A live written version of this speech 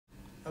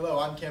Hello,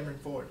 I'm Cameron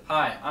Ford.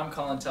 Hi, I'm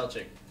Colin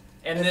Telchik,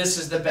 and this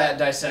is the Bat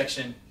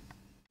Dissection.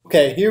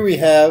 Okay, here we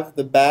have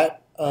the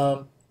bat.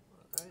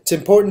 It's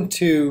important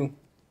to,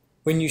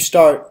 when you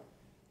start,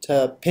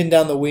 to pin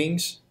down the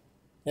wings.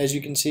 As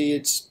you can see,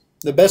 it's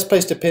the best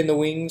place to pin the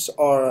wings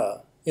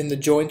are in the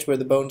joints where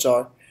the bones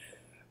are,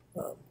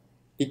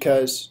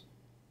 because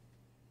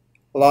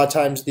a lot of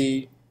times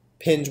the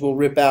pins will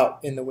rip out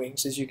in the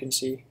wings, as you can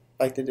see,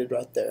 like they did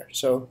right there.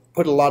 So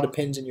put a lot of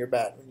pins in your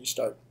bat when you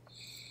start.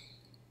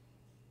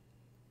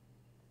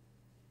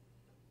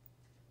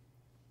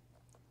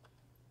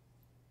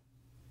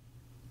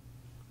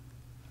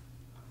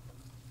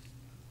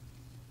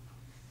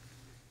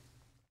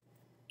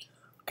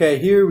 Okay,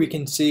 here we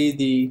can see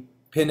the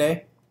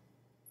pinnae,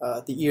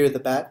 the ear of the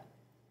bat.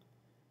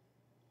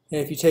 And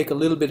if you take a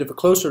little bit of a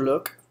closer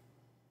look,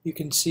 you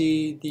can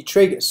see the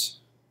tragus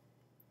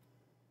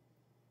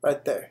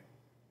right there.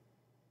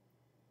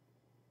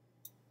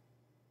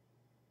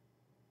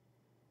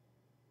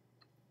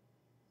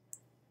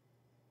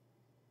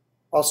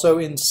 Also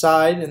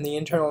inside in the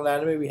internal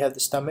anatomy we have the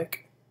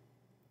stomach.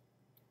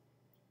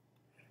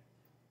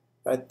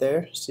 Right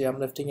there. See, I'm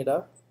lifting it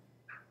up.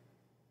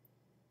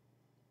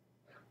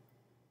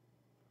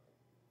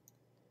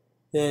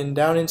 Then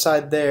down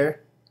inside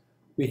there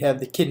we have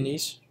the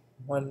kidneys,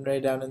 one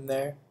right down in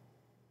there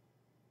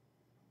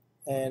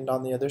and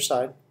on the other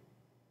side.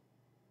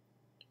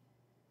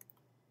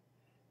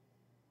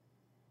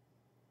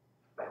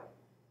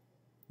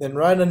 Then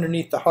right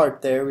underneath the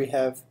heart there we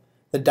have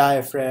the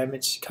diaphragm.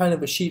 It's kind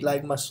of a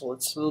sheet-like muscle.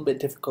 It's a little bit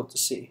difficult to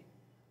see,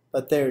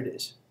 but there it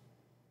is.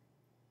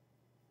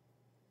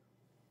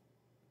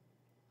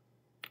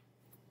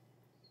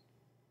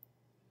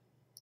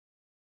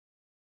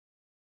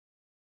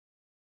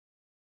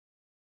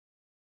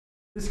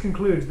 This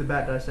concludes the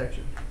bat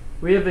dissection.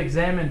 We have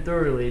examined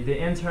thoroughly the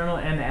internal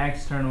and the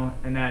external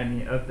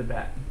anatomy of the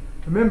bat.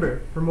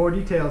 Remember, for more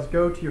details,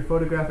 go to your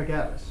photographic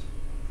atlas.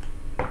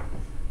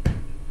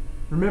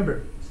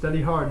 Remember,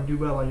 study hard and do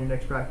well on your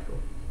next practical.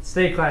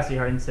 Stay classy,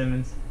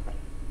 Hardin-Simmons.